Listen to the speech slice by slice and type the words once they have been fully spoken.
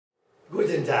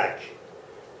Guten Tag.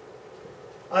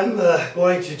 I'm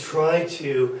going to try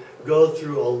to go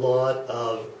through a lot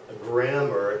of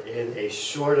grammar in a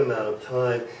short amount of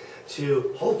time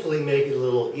to hopefully make it a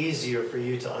little easier for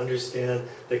you to understand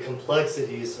the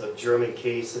complexities of German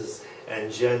cases and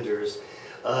genders,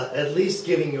 at least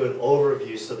giving you an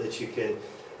overview so that you can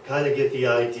kind of get the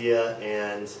idea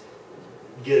and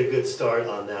get a good start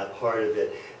on that part of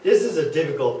it. This is a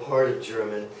difficult part of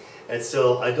German, and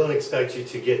so I don't expect you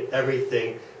to get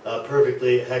everything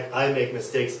perfectly. Heck, I make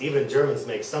mistakes. Even Germans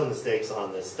make some mistakes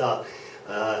on this stuff,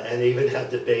 and even have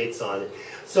debates on it.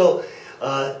 So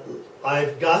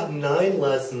I've got 9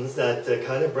 lessons that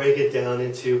kind of break it down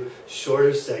into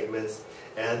shorter segments,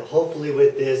 and hopefully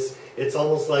with this, it's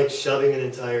almost like shoving an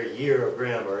entire year of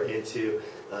grammar into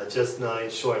just 9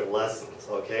 short lessons,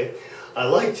 okay? I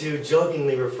like to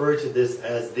jokingly refer to this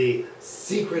as the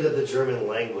secret of the German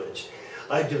language.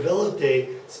 I've developed a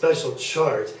special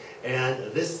chart, and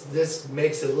this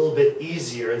makes it a little bit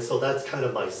easier, and so that's kind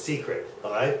of my secret,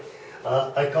 all right?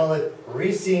 I call it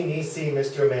Risi Nisi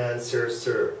Mr. Man Sir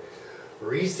Sir.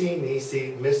 Risi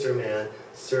Nisi Mr. Man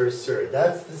Sir Sir.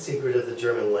 That's the secret of the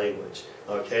German language,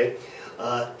 okay?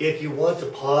 If you want to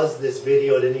pause this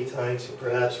video at any time to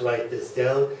perhaps write this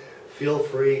down, feel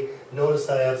free. Notice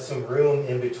I have some room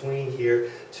in between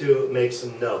here to make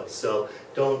some notes, so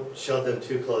don't shove them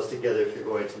too close together if you're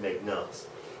going to make notes.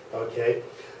 Okay,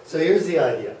 so here's the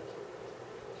idea.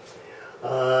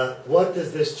 What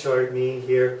does this chart mean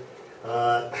here?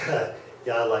 Yeah,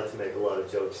 I like to make a lot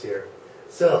of jokes here.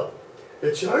 So,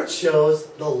 the chart shows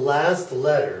the last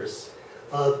letters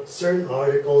of certain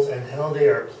articles and how they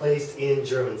are placed in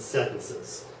German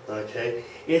sentences. Okay,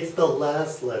 it's the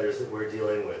last letters that we're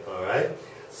dealing with, all right?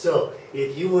 So,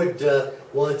 if you would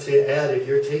want to add, if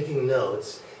you're taking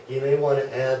notes, you may want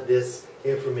to add this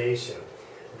information.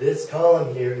 This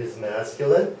column here is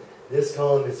masculine, this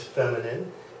column is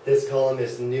feminine, this column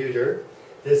is neuter,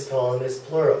 this column is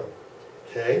plural.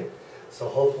 Okay, so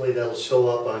hopefully that'll show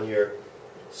up on your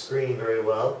screen very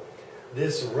well.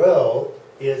 This row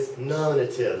is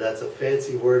nominative. That's a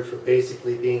fancy word for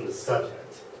basically being the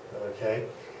subject. Okay,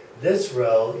 this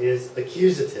row is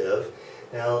accusative.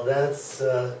 Now that's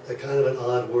a kind of an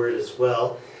odd word as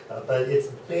well, but it's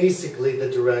basically the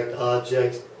direct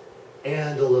object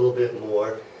and a little bit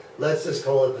more. Let's just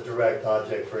call it the direct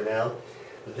object for now.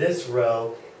 This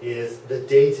row is the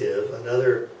dative,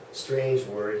 another strange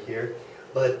word here,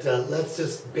 but let's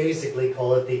just basically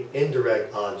call it the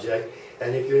indirect object.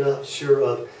 And if you're not sure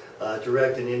of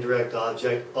direct and indirect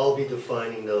object, I'll be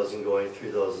defining those and going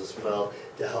through those as well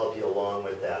to help you along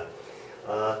with that.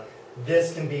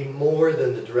 This can be more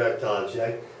than the direct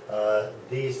object.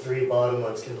 These 3 bottom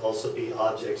ones can also be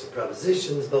objects of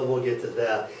prepositions, but we'll get to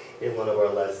that in one of our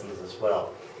lessons as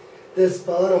well. This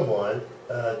bottom one,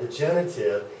 the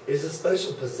genitive, is a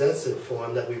special possessive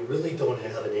form that we really don't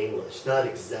have in English. Not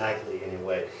exactly,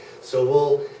 anyway. So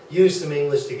we'll use some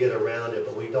English to get around it,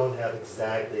 but we don't have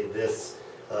exactly this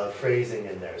phrasing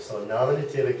in there. So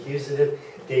nominative, accusative,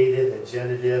 dative, and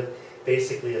genitive.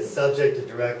 Basically a subject, a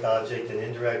direct object, an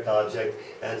indirect object,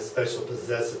 and a special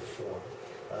possessive form.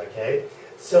 Okay?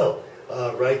 So,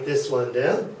 write this one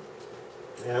down.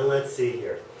 And let's see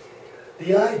here.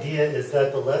 The idea is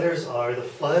that the letters are the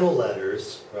final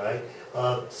letters, right,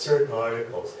 of certain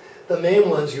articles. The main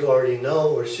ones you already know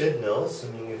or should know,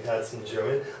 assuming you've had some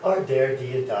German, are der,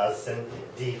 die, das, and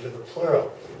die for the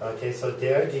plural. Okay, so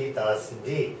der, die, das, and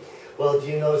die. Well, do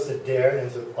you notice that der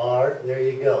ends with R? There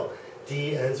you go.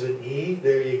 Die ends with E,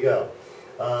 there you go.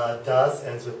 Das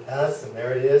ends with S, and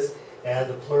there it is. And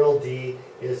the plural die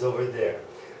is over there.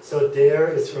 So der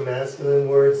is for masculine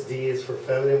words, die is for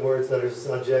feminine words that are the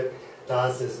subject,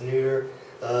 das is neuter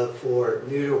for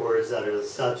neuter words that are the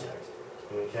subject.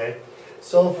 Okay?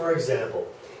 So for example,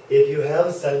 if you have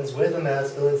a sentence with a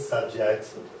masculine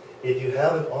subject, if you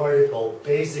have an article,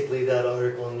 basically that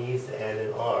article needs to end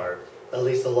in R. At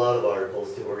least a lot of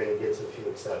articles do. We're going to get to a few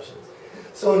exceptions.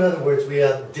 So in other words, we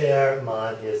have der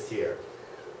Mann is here.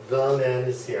 The man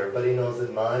is here. Everybody knows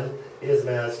that Mann is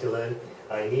masculine.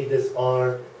 I need this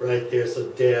R right there, so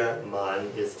der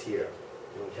Mann is here.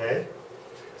 Okay?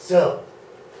 So,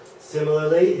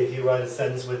 similarly, if you write a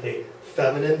sentence with a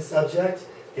feminine subject,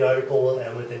 the article will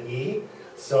end with an E.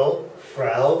 So,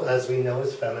 Frau, as we know,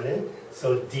 is feminine.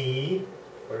 So, die,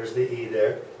 where's the E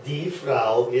there? Die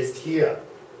Frau ist hier.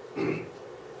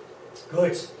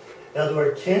 Good. Now, the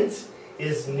word Kind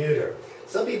is neuter.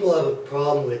 Some people have a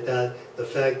problem with that, the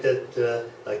fact that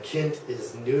a Kind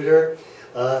is neuter.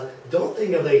 Don't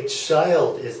think of a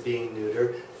child as being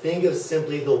neuter. Think of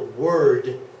simply the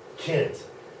word Kind.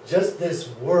 Just this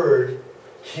word,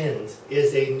 kind,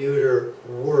 is a neuter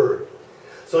word.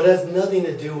 So it has nothing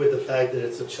to do with the fact that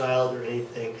it's a child or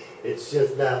anything. It's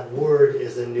just that word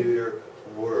is a neuter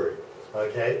word.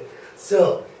 Okay?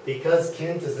 So, because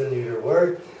kind is a neuter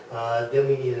word, then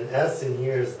we need an S, and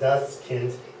here is das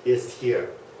Kind is here.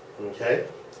 Okay?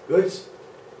 Good?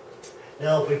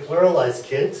 Now, if we pluralize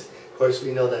Kind, of course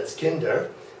we know that's Kinder.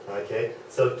 Okay?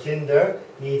 So Kinder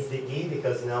needs the E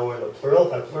because now we're in the plural.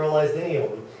 If I pluralized any of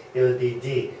them, it would be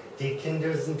D. Die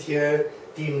Kinder sind hier,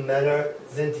 die Männer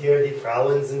sind hier, die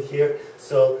Frauen sind hier.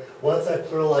 So once I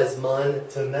pluralize Mann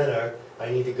to Männer,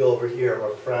 I need to go over here,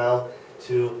 or Frau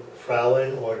to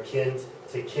Frauen, or Kind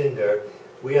to Kinder.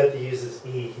 We have to use this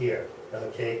E here.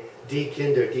 Okay? Die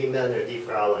Kinder, die Männer, die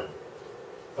Frauen.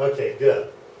 Okay,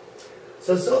 good.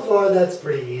 So far that's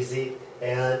pretty easy,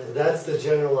 and that's the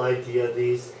general idea of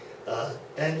these.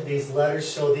 And these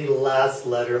letters show the last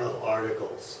letter of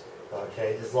articles.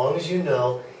 Okay? As long as you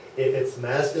know if it's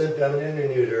masculine, feminine, or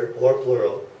neuter, or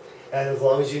plural, and as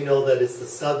long as you know that it's the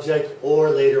subject, or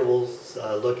later we'll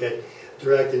look at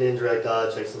direct and indirect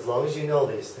objects, as long as you know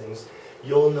these things,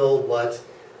 you'll know what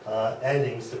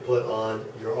endings to put on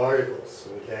your articles.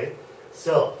 Okay?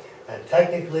 So, and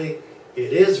technically,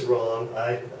 it is wrong.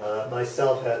 I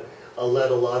myself have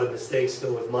let a lot of mistakes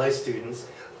go with my students,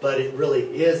 but it really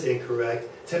is incorrect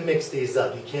to mix these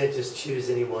up. You can't just choose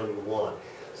any one you want.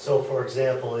 So, for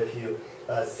example, if you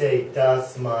say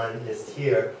das Mann ist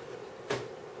hier,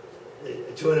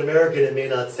 to an American it may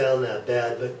not sound that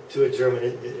bad, but to a German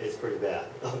it's pretty bad.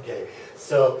 Okay,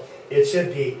 so it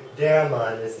should be der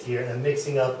Mann ist hier, and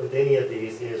mixing up with any of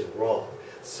these is wrong.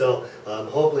 So I'm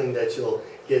hoping that you'll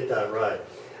get that right.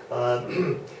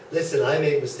 Listen, I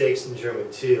make mistakes in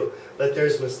German too, but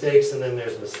there's mistakes and then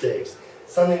there's mistakes.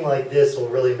 Something like this will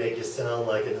really make you sound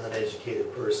like an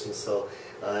uneducated person, so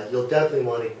you'll definitely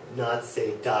want to not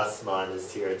say das Mann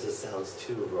ist here. It just sounds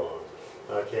too wrong.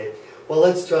 Okay? Well,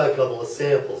 let's try a couple of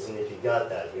samples, and if you got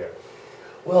that here.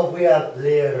 Well, we have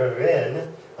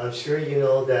Lehrerin. I'm sure you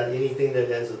know that anything that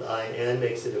ends with in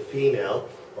makes it a female.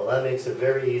 Well, that makes it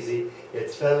very easy.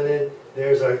 It's feminine.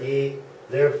 There's our E.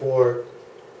 Therefore,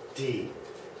 die.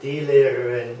 Die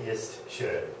Lehrerin ist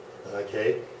schön.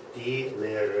 Okay? Die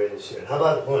Lehrerin ist schön. How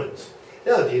about Hund?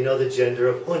 Now, do you know the gender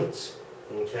of Hund?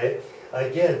 Okay?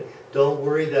 Again, don't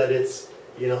worry that it's,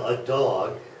 a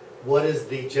dog. What is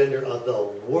the gender of the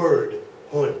word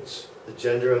Hund? The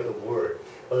gender of the word.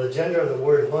 Well, the gender of the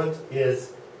word Hund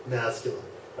is masculine.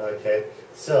 Okay?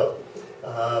 So,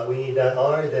 we need that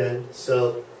R then.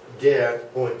 So, der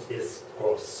Hund ist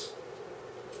groß.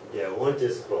 Der Hund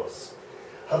ist groß.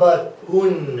 How about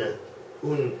Huhn?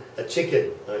 Huhn, a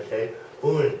chicken. Okay?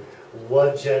 Huhn.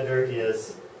 What gender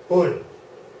is Huhn?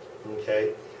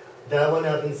 Okay? That one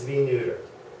happens to be neuter.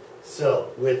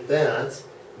 So, with that,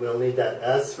 we'll need that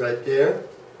S right there.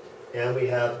 And we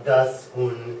have das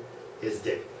Huhn is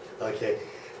dick. Okay?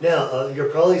 Now, you're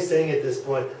probably saying at this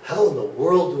point, how in the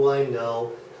world do I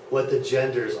know what the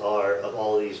genders are of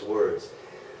all these words?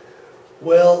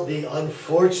 Well, the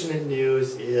unfortunate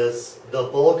news is the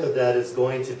bulk of that is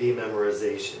going to be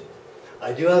memorization.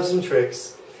 I do have some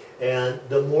tricks, and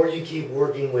the more you keep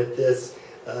working with this,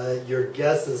 your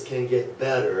guesses can get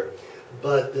better.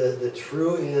 But the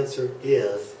true answer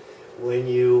is, when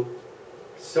you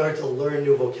start to learn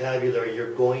new vocabulary,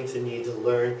 you're going to need to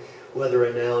learn whether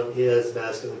a noun is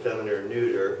masculine, feminine, or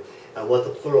neuter, and what the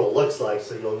plural looks like,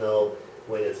 so you'll know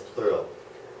when it's plural.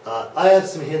 I have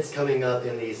some hints coming up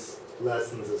in these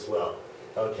lessons as well.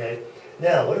 Okay?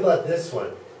 Now, what about this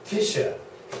one? Tisha.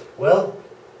 Well,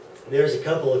 there's a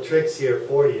couple of tricks here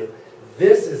for you.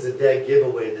 This is a dead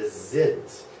giveaway, the sind.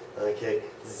 Okay?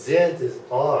 Sind is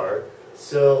R,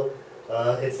 so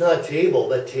it's not table,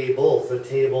 but tables. The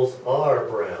tables are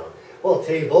brown. Well,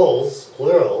 tables,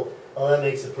 plural, that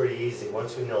makes it pretty easy.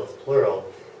 Once we know it's plural,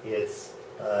 it's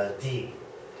D.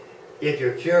 If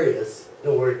you're curious,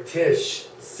 the word tish,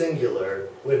 singular,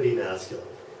 would be masculine.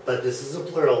 But this is a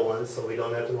plural one, so we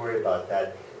don't have to worry about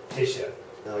that. Tisha.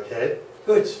 Okay?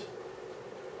 Good.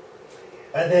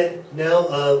 And then,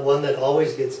 now, one that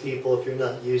always gets people, if you're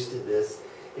not used to this,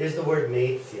 is the word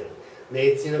Mädchen.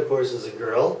 Mädchen, of course, is a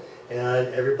girl,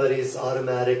 and everybody's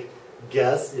automatic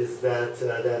guess is that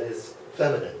that is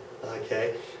feminine.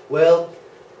 Okay? Well,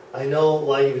 I know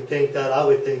why you would think that. I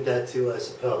would think that too, I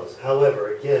suppose.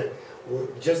 However, again,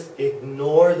 just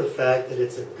ignore the fact that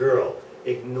it's a girl.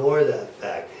 Ignore that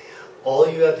fact. All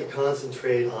you have to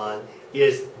concentrate on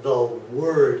is the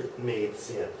word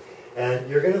Mädchen. And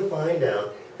you're going to find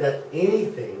out that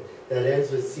anything that ends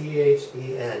with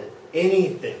C-H-E-N,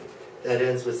 anything that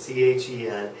ends with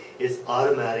C-H-E-N is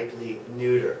automatically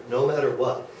neuter, no matter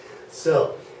what.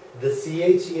 So, the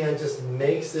C-H-E-N just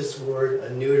makes this word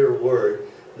a neuter word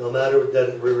no matter that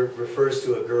it refers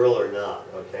to a girl or not,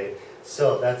 okay?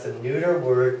 So that's a neuter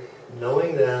word.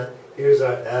 Knowing that, here's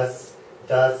our S.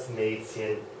 Das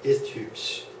Mädchen ist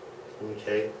hübsch.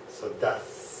 Okay, so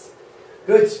das.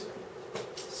 Good.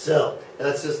 So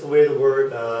that's just the way the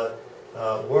word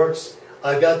works.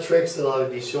 I've got tricks that I'll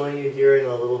be showing you here in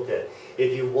a little bit.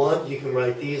 If you want, you can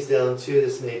write these down too.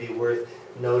 This may be worth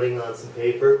noting on some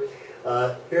paper.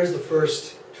 Here's the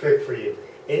first trick for you.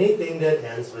 Anything that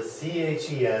ends with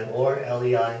CHEN or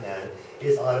LEIN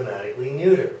is automatically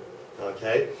neuter.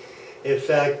 Okay? In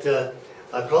fact,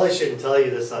 I probably shouldn't tell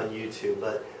you this on YouTube,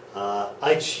 but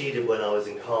I cheated when I was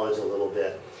in college a little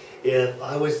bit. If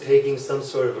I was taking some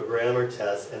sort of a grammar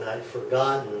test and I'd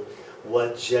forgotten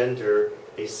what gender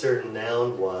a certain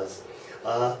noun was,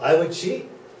 I would cheat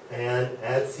and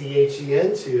add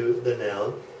CHEN to the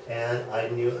noun, and I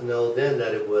know then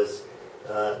that it was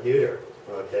neuter.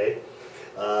 Okay.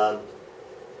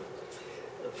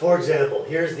 For example,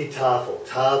 here's the Tafel.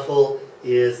 Tafel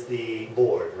is the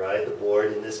board, right? The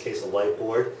board, in this case a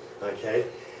whiteboard, okay?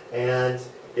 And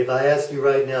if I ask you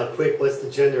right now, quick, what's the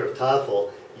gender of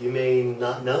Tafel, you may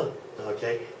not know,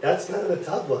 okay? That's kind of a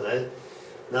tough one. I'm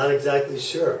not exactly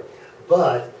sure.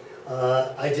 But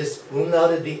I just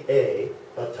umlauted the A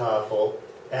of Tafel,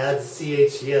 add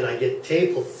CHEN, I get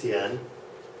Tafelchen.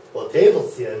 Well,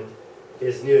 Tafelchen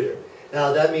is neuter.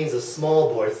 Now that means a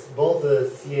small board. Both the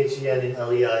CHEN and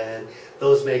LEIN,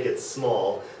 those make it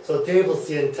small. So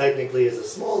Tafelchen technically is a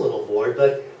small little board,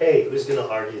 but hey, who's going to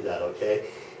argue that, okay?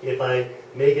 If I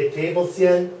make it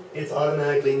Tafelchen, it's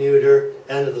automatically neuter.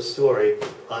 End of the story.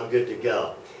 I'm good to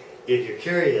go. If you're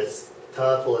curious,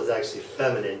 Tafel is actually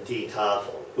feminine, die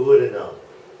Tafel. Who would have known?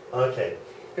 Okay,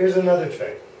 here's another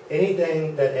trick.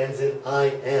 Anything that ends in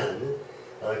IN,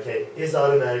 okay, is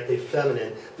automatically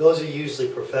feminine. Those are usually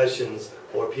professions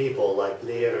or people like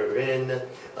Lehrerin,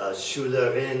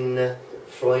 Schülerin,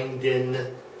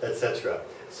 Freundin, etc.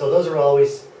 So those are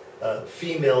always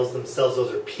females themselves.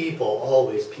 Those are people,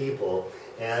 always people,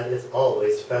 and it's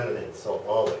always feminine, so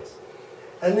always.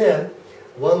 And then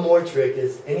one more trick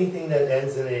is anything that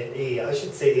ends in an E, I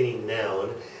should say any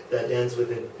noun that ends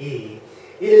with an E,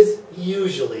 is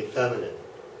usually feminine.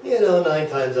 You know, 9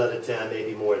 times out of 10,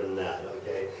 maybe more than that,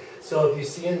 okay? So if you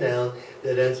see a noun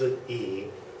that ends with E,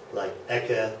 like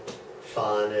Ecke,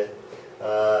 Fahne,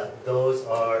 those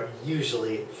are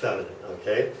usually feminine,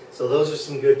 okay? So those are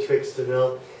some good tricks to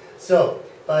know. So,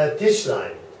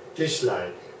 Tischlein,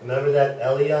 Tischlein, remember that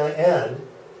LEIN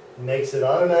makes it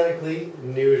automatically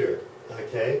neuter,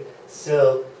 okay?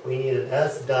 So we need an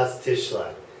S, das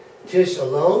Tischlein. Tisch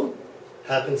alone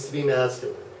happens to be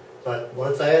masculine. But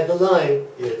once I add the line,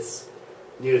 it's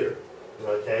neuter.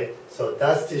 Okay? So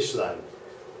das Tischlein.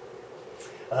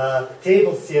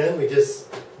 Tafelchen, we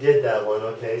just did that one,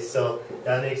 okay? So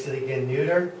that makes it again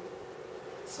neuter.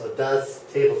 So das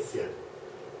Tafelchen.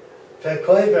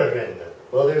 Verkäuferin.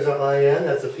 Well, there's our IN,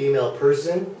 that's a female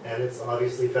person, and it's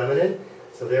obviously feminine.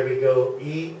 So there we go,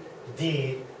 E,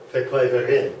 die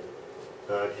Verkäuferin.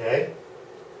 Okay?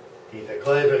 Die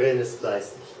Verkäuferin ist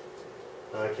fleißig.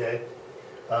 Okay?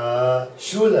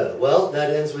 Schule, well,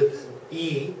 that ends with an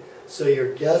E, so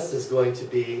your guess is going to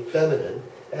be feminine,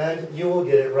 and you will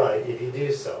get it right if you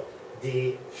do so.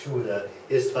 Die Schule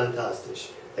ist fantastisch.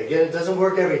 Again, it doesn't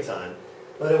work every time,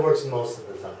 but it works most of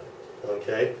the time.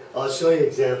 Okay? I'll show you an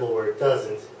example where it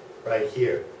doesn't right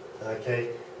here. Okay?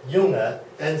 Junge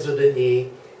ends with an E,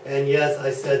 and yes,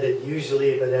 I said that usually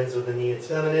if it ends with an E, it's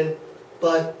feminine,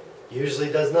 but usually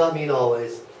does not mean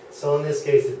always. So in this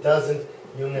case, it doesn't.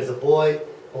 Junge is a boy,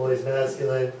 boy is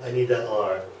masculine. I need that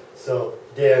R. So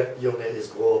der Junge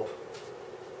ist grob.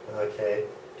 Okay,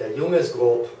 der Junge ist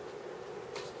grob.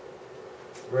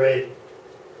 Great.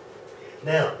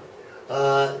 Now,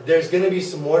 there's going to be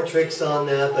some more tricks on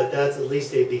that, but that's at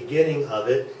least a beginning of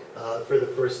it for the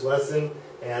first lesson.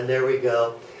 And there we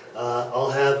go.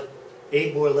 I'll have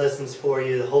 8 more lessons for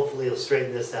you. Hopefully, you'll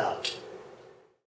straighten this out.